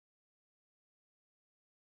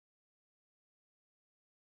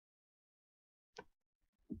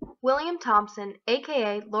William Thomson,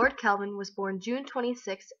 aka Lord Kelvin, was born June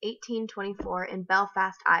 26, 1824 in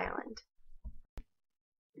Belfast, Ireland.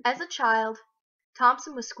 As a child,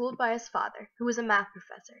 Thomson was schooled by his father, who was a math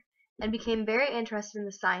professor, and became very interested in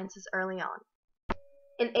the sciences early on.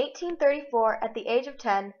 In 1834, at the age of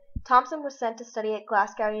 10, Thomson was sent to study at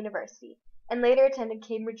Glasgow University, and later attended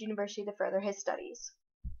Cambridge University to further his studies.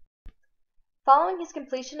 Following his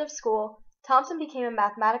completion of school, Thomson became a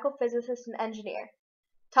mathematical physicist and engineer.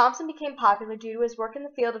 Thomson became popular due to his work in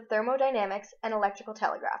the field of thermodynamics and electrical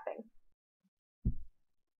telegraphing.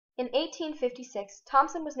 In 1856,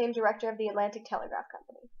 Thomson was named director of the Atlantic Telegraph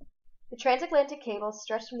Company. The transatlantic cables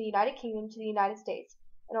stretched from the United Kingdom to the United States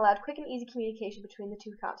and allowed quick and easy communication between the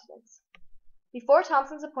two continents. Before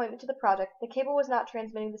Thomson's appointment to the project, the cable was not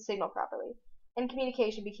transmitting the signal properly, and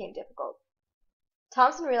communication became difficult.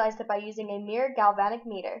 Thomson realized that by using a mere galvanic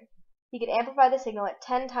meter, he could amplify the signal at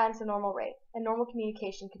 10 times the normal rate, and normal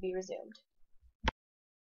communication could be resumed.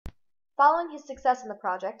 Following his success in the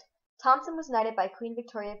project, Thomson was knighted by Queen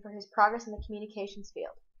Victoria for his progress in the communications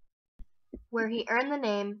field, where he earned the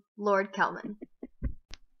name Lord Kelvin.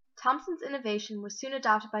 Thomson's innovation was soon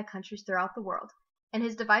adopted by countries throughout the world, and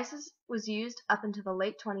his devices was used up until the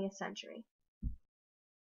late 20th century.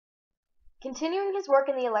 Continuing his work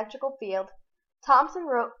in the electrical field, Thomson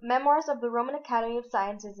wrote Memoirs of the Roman Academy of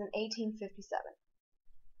Sciences in 1857.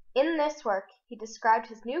 In this work, he described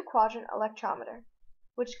his new quadrant electrometer,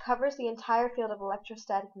 which covers the entire field of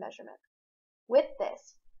electrostatic measurement. With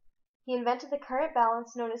this, he invented the current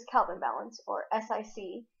balance known as Kelvin balance, or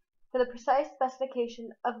SIC, for the precise specification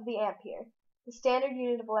of the ampere, the standard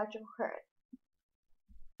unit of electrical current.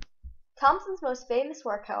 Thomson's most famous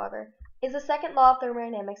work, however, is the second law of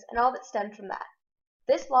thermodynamics and all that stemmed from that.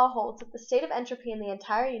 This law holds that the state of entropy in the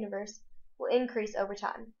entire universe will increase over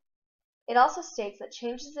time. It also states that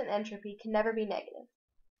changes in entropy can never be negative.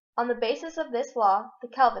 On the basis of this law, the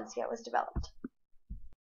Kelvin scale was developed.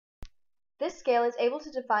 This scale is able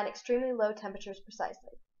to define extremely low temperatures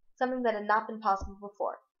precisely, something that had not been possible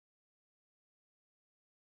before.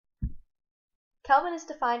 Kelvin is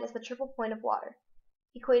defined as the triple point of water,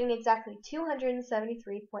 equating exactly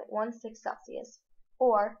 273.16 Celsius,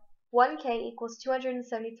 or 1K equals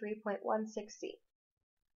 273.16 C.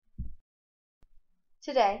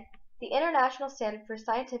 Today, the international standard for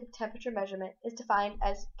scientific temperature measurement is defined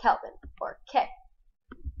as Kelvin, or K.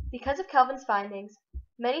 Because of Kelvin's findings,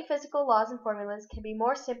 many physical laws and formulas can be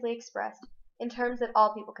more simply expressed in terms that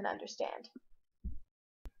all people can understand.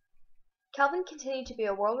 Kelvin continued to be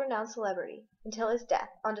a world-renowned celebrity until his death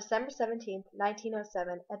on December 17,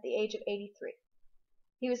 1907, at the age of 83.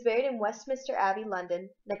 He was buried in Westminster Abbey, London,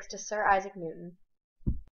 next to Sir Isaac Newton.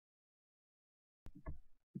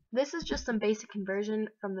 This is just some basic conversion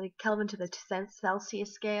from the Kelvin to the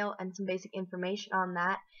Celsius scale and some basic information on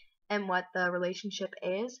that and what the relationship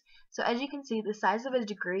is. So as you can see, the size of a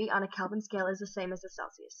degree on a Kelvin scale is the same as a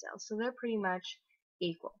Celsius scale, so they're pretty much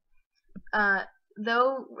equal.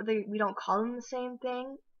 Though we don't call them the same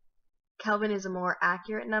thing, Kelvin is a more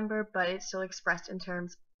accurate number, but it's still expressed in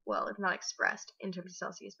terms, well, it's not expressed in terms of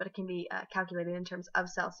Celsius, but it can be calculated in terms of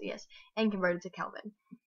Celsius and converted to Kelvin.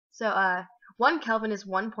 So 1 Kelvin is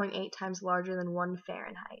 1.8 times larger than 1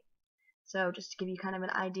 Fahrenheit. So just to give you kind of an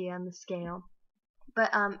idea on the scale.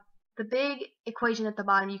 But the big equation at the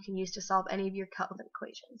bottom you can use to solve any of your Kelvin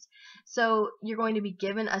equations. So you're going to be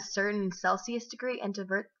given a certain Celsius degree, and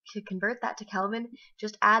to convert that to Kelvin,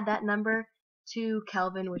 just add that number to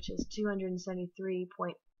Kelvin, which is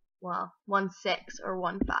 273.16 or 15.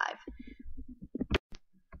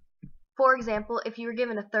 For example, if you were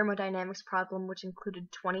given a thermodynamics problem which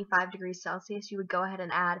included 25 degrees Celsius, you would go ahead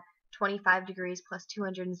and add 25 degrees plus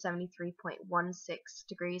 273.16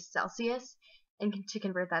 degrees Celsius, and to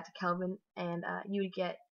convert that to Kelvin, and you would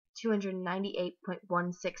get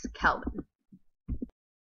 298.16 Kelvin.